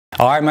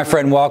All right, my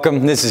friend,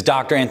 welcome. This is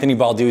Dr. Anthony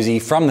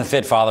Balduzzi from the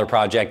Fit Father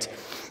Project.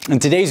 In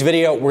today's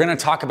video, we're going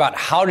to talk about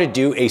how to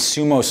do a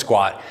sumo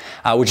squat,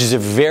 which is a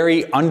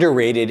very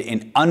underrated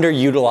and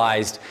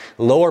underutilized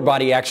lower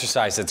body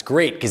exercise that's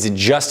great because it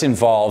just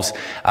involves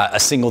a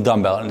single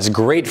dumbbell. And it's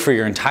great for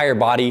your entire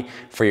body,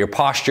 for your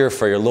posture,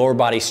 for your lower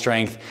body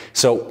strength.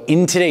 So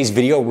in today's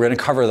video, we're going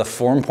to cover the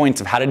form points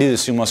of how to do the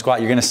sumo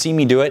squat. You're going to see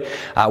me do it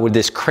with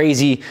this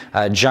crazy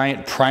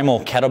giant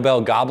primal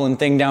kettlebell goblin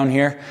thing down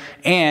here.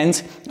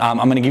 And I'm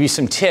going to give you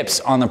some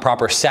tips on the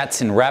proper sets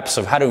and reps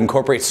of how to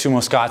incorporate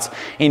sumo squats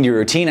into your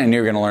routine. I know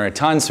you're going to learn a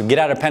ton, so get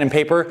out a pen and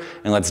paper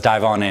and let's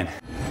dive on in.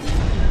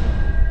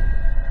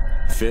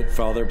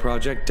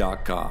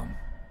 FitFatherProject.com.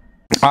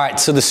 All right,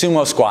 so the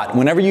sumo squat.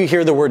 Whenever you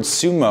hear the word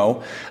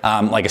sumo,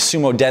 like a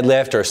sumo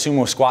deadlift or a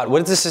sumo squat,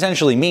 what this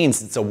essentially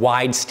means, it's a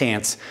wide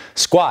stance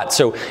squat.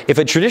 So if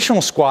a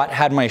traditional squat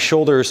had my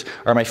shoulders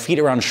or my feet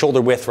around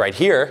shoulder width right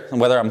here,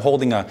 whether I'm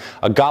holding a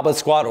goblet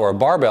squat or a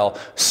barbell,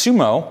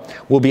 sumo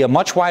will be a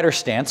much wider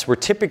stance where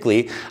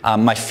typically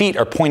my feet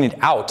are pointed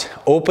out,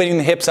 opening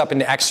the hips up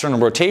into external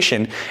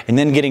rotation and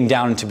then getting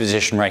down into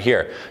position right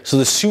here. So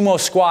the sumo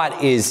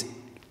squat is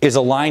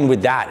aligned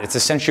with that. It's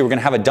essentially, we're gonna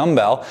have a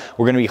dumbbell,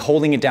 we're gonna be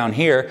holding it down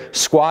here,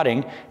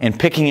 squatting, and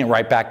picking it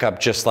right back up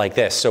just like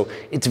this. So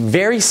it's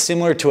very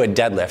similar to a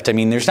deadlift. I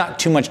mean, there's not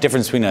too much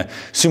difference between a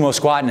sumo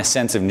squat in a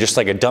sense of just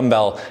like a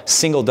dumbbell,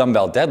 single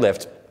dumbbell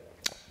deadlift.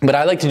 But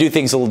I like to do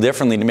things a little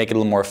differently to make it a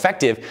little more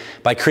effective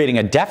by creating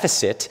a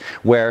deficit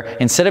where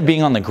instead of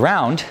being on the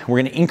ground, we're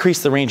going to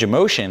increase the range of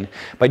motion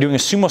by doing a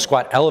sumo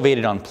squat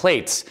elevated on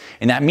plates.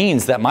 And that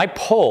means that my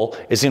pull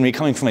is going to be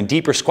coming from a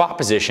deeper squat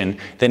position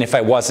than if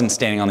I wasn't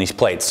standing on these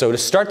plates. So to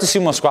start the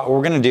sumo squat, what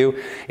we're going to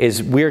do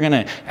is we're going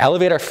to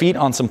elevate our feet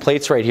on some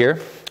plates right here,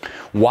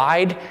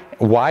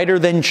 wider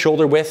than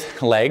shoulder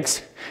width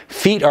legs.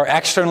 Feet are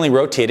externally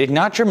rotated,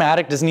 not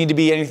dramatic, doesn't need to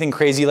be anything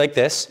crazy like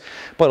this,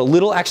 but a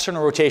little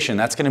external rotation.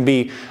 That's going to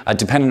be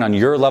dependent on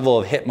your level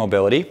of hip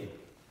mobility.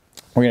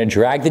 We're going to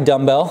drag the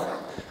dumbbell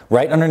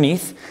right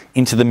underneath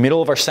into the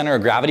middle of our center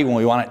of gravity when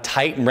we want it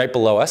tight and right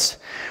below us.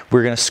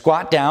 We're going to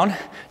squat down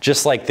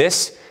just like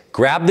this.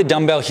 Grab the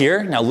dumbbell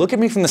here. Now look at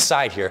me from the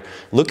side here.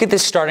 Look at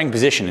this starting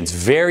position. It's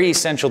very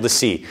essential to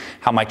see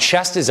how my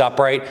chest is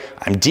upright.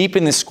 I'm deep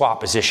in this squat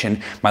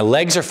position. My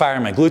legs are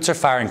firing, my glutes are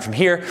firing from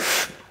here.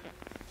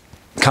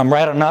 Come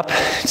right on up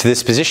to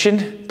this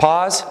position,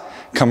 pause,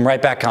 come right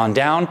back on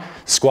down,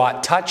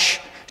 squat, touch,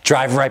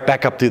 drive right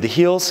back up through the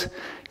heels,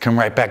 come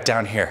right back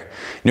down here.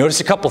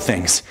 Notice a couple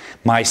things.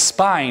 My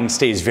spine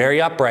stays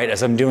very upright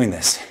as I'm doing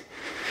this.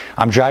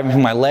 I'm driving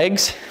from my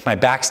legs, my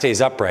back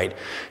stays upright.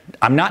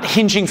 I'm not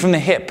hinging from the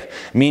hip,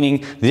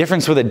 meaning the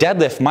difference with a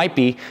deadlift might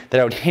be that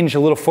I would hinge a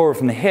little forward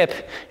from the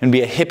hip and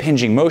be a hip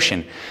hinging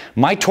motion.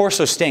 My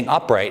torso is staying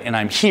upright and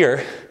I'm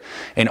here,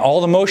 and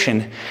all the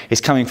motion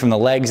is coming from the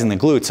legs and the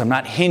glutes. I'm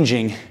not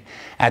hinging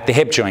at the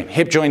hip joint.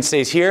 Hip joint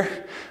stays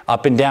here,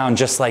 up and down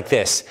just like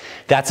this.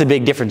 That's a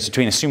big difference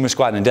between a sumo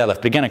squat and a deadlift.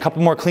 But again, a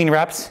couple more clean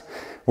reps.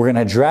 We're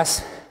gonna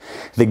address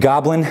the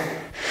goblin.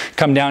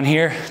 Come down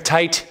here,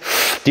 tight,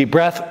 deep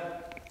breath,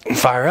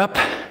 fire up,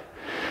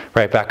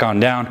 right back on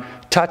down,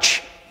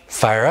 touch,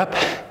 fire up,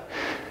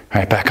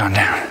 right back on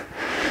down.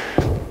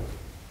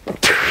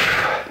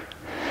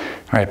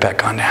 Right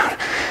back on down.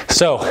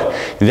 So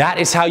that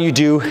is how you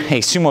do a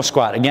sumo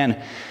squat.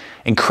 Again,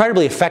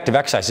 incredibly effective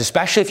exercise,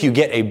 especially if you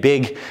get a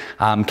big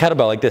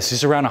kettlebell like this. This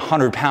is around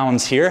 100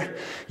 pounds here.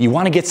 You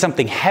want to get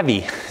something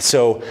heavy.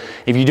 So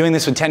if you're doing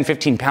this with 10,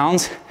 15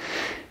 pounds,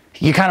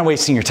 you're kind of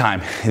wasting your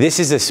time. This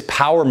is this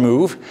power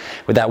move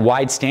with that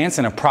wide stance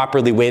and a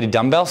properly weighted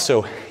dumbbell.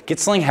 So get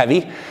something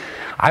heavy.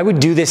 I would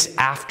do this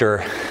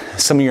after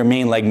some of your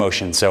main leg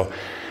motions. So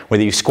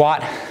whether you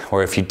squat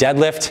or if you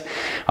deadlift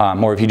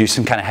or if you do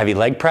some kind of heavy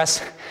leg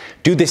press,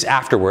 do this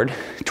afterward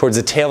towards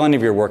the tail end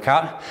of your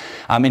workout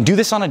and do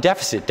this on a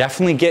deficit.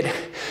 Definitely get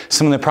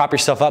some of the prop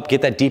yourself up,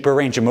 get that deeper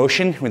range of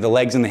motion with the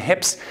legs and the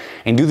hips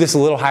and do this a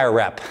little higher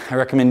rep. I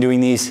recommend doing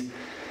these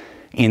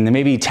in the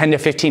maybe 10 to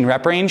 15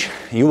 rep range.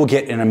 You will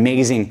get an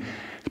amazing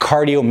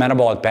cardio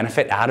metabolic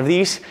benefit out of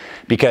these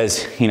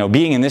because, you know,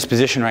 being in this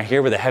position right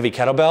here with a heavy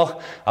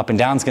kettlebell up and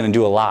down is going to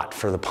do a lot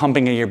for the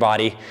pumping of your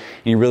body and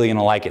you're really going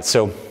to like it.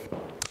 So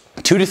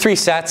 2 to 3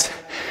 sets,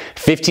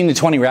 15 to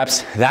 20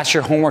 reps, that's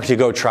your homework to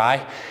go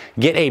try.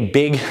 Get a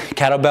big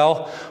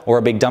kettlebell or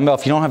a big dumbbell.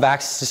 If you don't have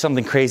access to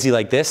something crazy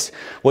like this,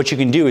 what you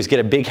can do is get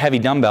a big heavy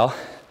dumbbell.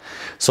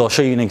 So I'll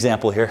show you an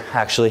example here,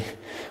 actually.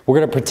 We're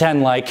gonna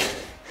pretend like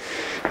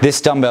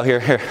this dumbbell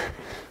here.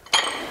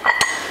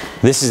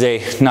 This is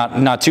a,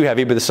 not too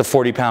heavy, but this is a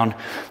 40-pound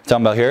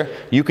dumbbell here.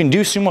 You can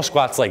do sumo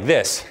squats like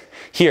this,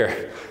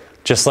 here,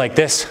 just like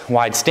this,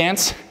 wide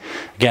stance.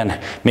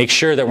 Again, make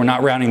sure that we're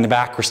not rounding the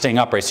back, we're staying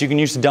upright. So you can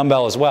use the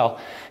dumbbell as well.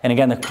 And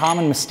again, the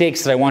common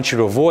mistakes that I want you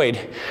to avoid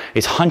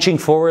is hunching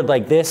forward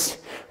like this,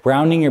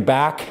 rounding your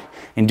back,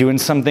 and doing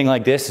something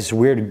like this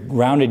weird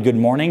rounded good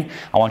morning.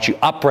 I want you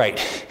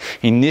upright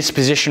in this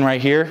position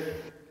right here,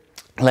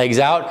 legs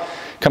out,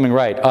 coming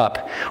right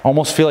up.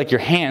 Almost feel like your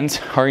hands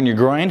are in your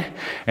groin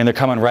and they're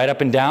coming right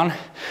up and down,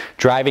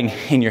 driving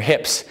in your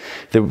hips.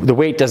 The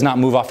weight does not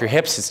move off your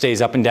hips, it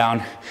stays up and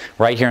down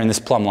right here in this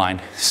plumb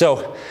line.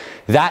 So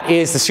that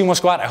is the sumo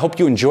squat. I hope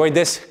you enjoyed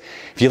this.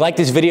 If you like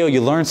this video,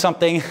 you learned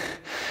something,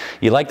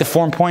 you like the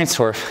form points,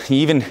 or you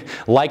even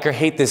like or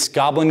hate this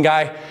goblin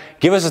guy,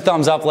 give us a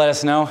thumbs up, let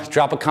us know.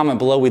 Drop a comment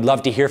below, we'd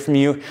love to hear from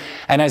you.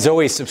 And as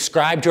always,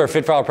 subscribe to our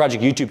Fit for Our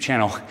Project YouTube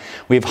channel.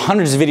 We have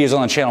hundreds of videos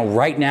on the channel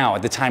right now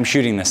at the time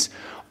shooting this.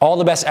 All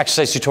the best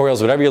exercise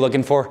tutorials, whatever you're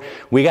looking for,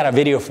 we got a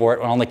video for it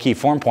on all the key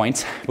form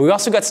points. But we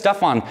also got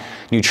stuff on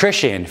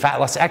nutrition,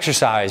 fat loss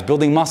exercise,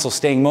 building muscle,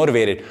 staying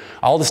motivated,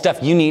 all the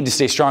stuff you need to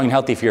stay strong and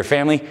healthy for your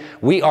family.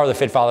 We are the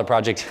Fit Father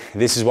Project.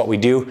 This is what we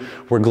do.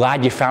 We're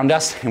glad you found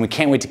us, and we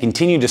can't wait to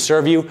continue to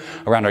serve you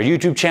around our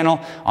YouTube channel,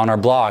 on our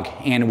blog,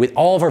 and with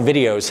all of our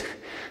videos.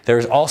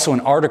 There's also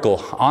an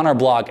article on our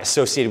blog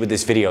associated with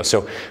this video.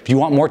 So if you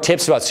want more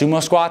tips about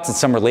sumo squats and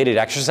some related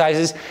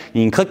exercises,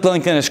 you can click the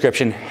link in the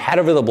description, head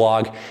over to the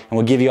blog, and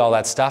we'll give you all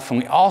that stuff.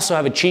 And we also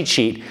have a cheat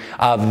sheet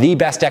of the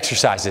best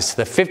exercises,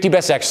 the 50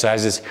 best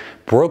exercises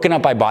broken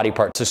up by body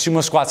part. So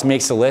sumo squats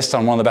makes the list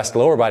on one of the best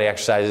lower body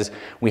exercises.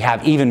 We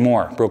have even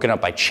more broken up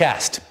by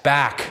chest,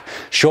 back,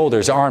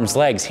 shoulders, arms,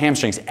 legs,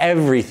 hamstrings,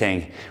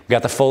 everything. We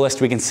got the full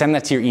list. We can send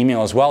that to your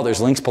email as well.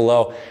 There's links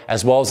below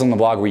as well as on the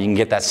blog where you can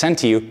get that sent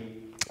to you.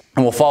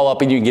 And we'll follow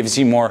up with you and give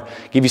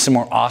you some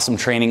more awesome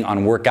training on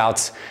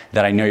workouts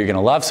that I know you're gonna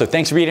love. So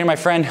thanks for being here, my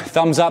friend.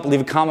 Thumbs up,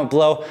 leave a comment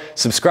below,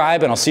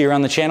 subscribe, and I'll see you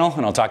around the channel,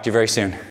 and I'll talk to you very soon.